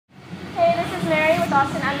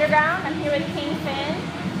Austin Underground. I'm here with King Finn.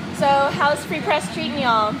 So how's Free Press treating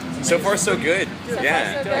y'all? So far, so good.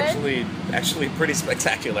 Yeah, so good? Actually pretty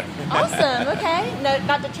spectacular. Awesome, okay. No,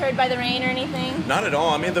 not deterred by the rain or anything? Not at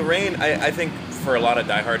all. I mean, the rain, I think for a lot of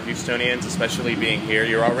diehard Houstonians, especially being here,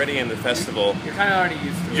 you're already in the festival. You're kind of already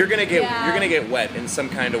used to it. You're gonna get wet in some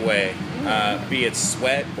kind of way, be it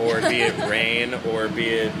sweat or be it rain or be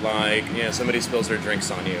it like somebody spills their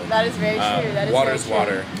drinks on you. That is very true. That is water's very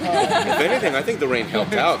true. water. If anything, I think the rain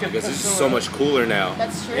helped out because it's so much cooler now.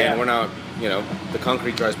 That's true. And we're not, the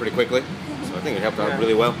concrete dries pretty quickly, so I think it helped out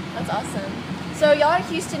really well. That's awesome. So y'all are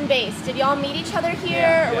Houston based. Did y'all meet each other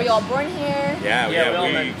here, or were y'all born here? Yeah, we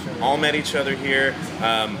all met each other here.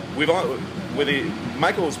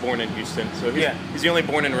 Michael was born in Houston, so he's the only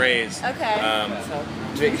born and raised. Okay.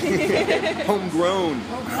 Homegrown,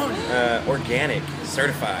 organic,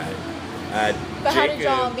 certified. But how did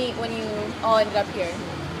y'all meet when you all ended up here?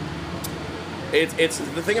 It's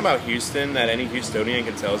the thing about Houston that any Houstonian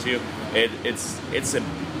can tell you. It's a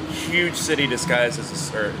huge city disguised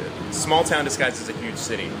as or small town disguised as a huge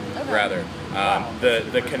city. Okay. Rather,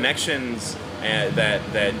 the connections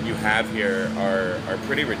that you have here are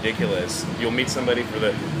pretty ridiculous. You'll meet somebody for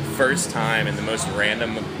the first time in the most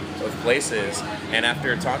random of places, and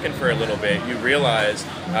after talking for a little bit, you realize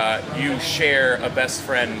you share a best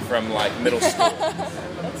friend from like middle school.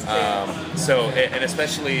 And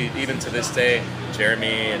especially even to this day,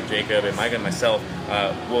 Jeremy and Jacob and Micah and myself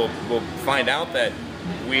will find out that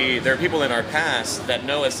there are people in our past that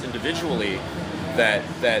know us individually that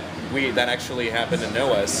actually happen to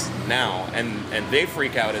know us now, and they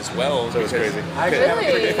freak out as well. So it's crazy. I actually have a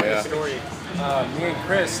pretty Really? funny story. Me and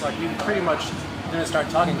Chris, we pretty much didn't start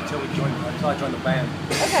talking until I joined the band.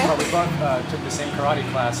 Okay. But we both took the same karate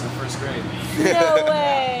class in first grade. No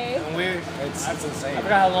way. And it's insane. I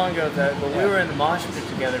forgot how long ago but we were in the mosh pit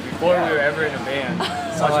together before we were ever in a band.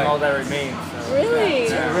 Watching All That Remains. So. Really?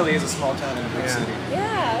 It really is a small town in a big city.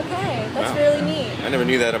 Yeah, okay. That's Wow. really neat. I never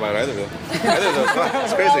knew that about either of them. It's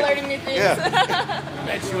We're all crazy. learning new things. Yeah.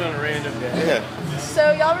 Met you on a random day. Yeah.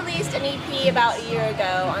 So y'all released an EP about a year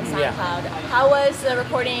ago on SoundCloud. How was the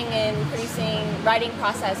recording and writing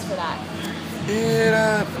process for that?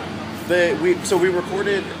 We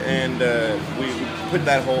recorded and we put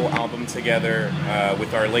that whole album together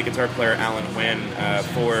with our lead guitar player Alan Wynn.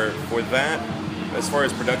 For that, as far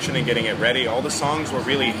as production and getting it ready, all the songs were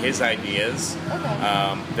really his ideas. Okay.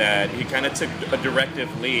 That he kind of took a directive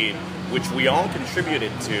lead, which we all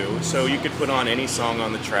contributed to. So you could put on any song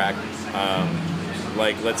on the track.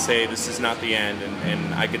 Like, let's say This Is Not the End,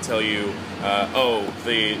 and I could tell you,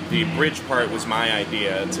 the bridge part was my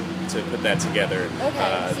idea to put that together.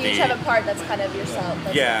 Okay, so you each have a part that's kind of yourself.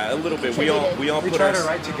 Yeah, a little bit. We contributed. try to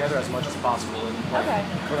write together as much as possible and Okay.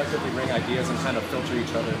 collectively bring ideas and kind of filter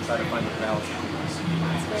each other and try to find the balance.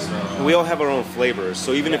 So, We all have our own flavors,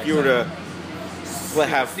 so even if you were to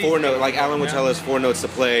have 4 notes, like Alan would tell us 4 notes to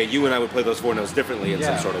play, you and I would play those 4 notes differently in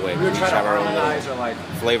some sort of way. We would each try to have our own little harmonize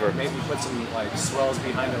or flavor. maybe put some swells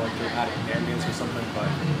behind it, like dramatic ambience or something. But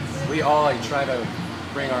we all try to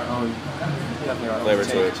bring our own, definitely our Flavor own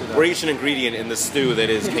to take it. to the. We're each an ingredient in the stew that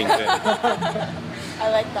is Kingpin. I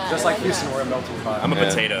like that. Just I like Houston, that. we're a melting pot. I'm a Yeah.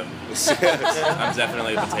 potato. I'm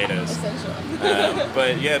definitely the potatoes. Essentially.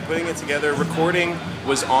 But yeah, putting it together, recording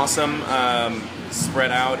was awesome.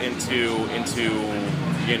 Spread out into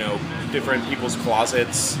different people's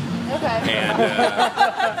closets Okay.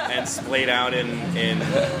 and splayed out in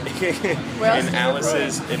else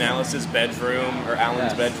did you Alice's bedroom or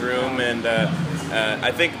Alan's bedroom, and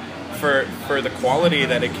I think for the quality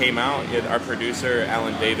that it came out, our producer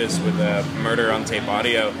Alan Davis with Murder on Tape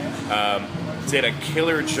Audio did a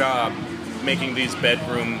killer job making these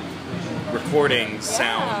bedroom recordings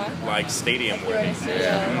sound like stadium You're in worthy. a studio.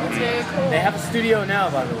 That's very cool. They have a studio now,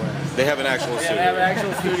 by the way. They have an actual Yeah, they have an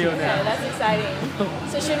studio. actual studio Okay, now. that's exciting.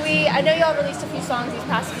 So I know y'all released a few songs these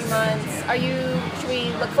past few months. Should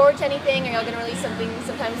we look forward to anything? Are y'all going to release something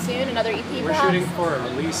sometime soon? Another EP We're perhaps? shooting for a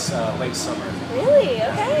release late summer. Really?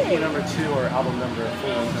 EP Okay. number 2 or album number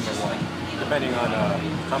number 1, depending on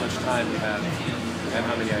how much time we have and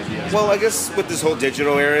how many ideas. Well, I guess with this whole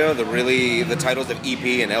digital era, the titles of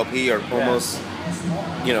EP and LP are almost,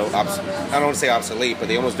 I don't want to say obsolete, but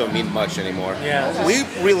they almost don't mean much anymore. Yeah. We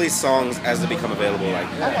release songs as they become available.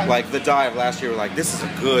 Like The Dive last year, we're like, this is a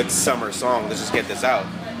good summer song, let's just get this out.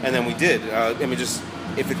 And then we did.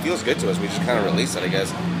 If it feels good to us, we just kind of release it, I guess.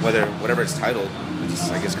 Whatever it's titled, it's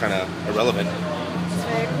just, I guess, kind of irrelevant. That's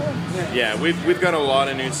very cool. Yeah, we've got a lot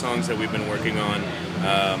of new songs that we've been working on.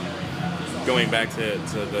 Going back to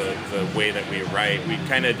the way that we write, we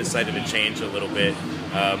kind of decided to change a little bit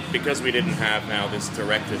because we didn't have now this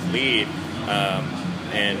directed lead,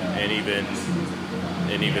 and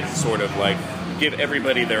even sort of like give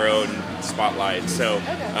everybody their own spotlight. So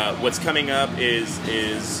what's coming up is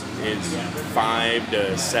 5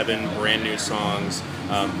 to 7 brand new songs,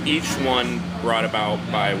 each one brought about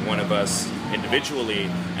by one of us individually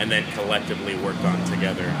and then collectively worked on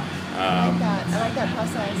together. I like that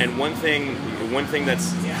process. And one thing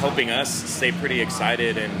that's helping us stay pretty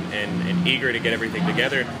excited and eager to get everything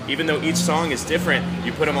together, even though each song is different,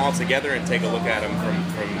 you put them all together and take a look at them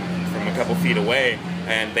from a couple feet away,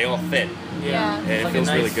 and they all fit. Yeah, and it's it like feels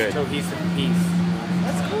a nice really good. cohesive piece.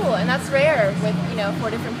 That's cool, and that's rare with 4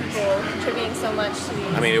 different people contributing so much to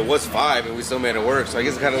these. I mean, it was 5, and we still made it work. So I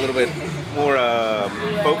guess it got a little bit more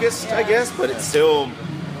focused, I guess, but it's still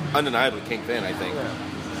undeniably Kingpin, I think.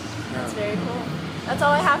 That's very cool. That's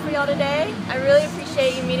all I have for y'all today. I really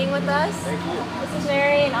appreciate you meeting with us. Thank you. This is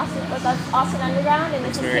Mary and Austin Underground, and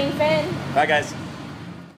this is Mary. Kingpin. Bye, guys.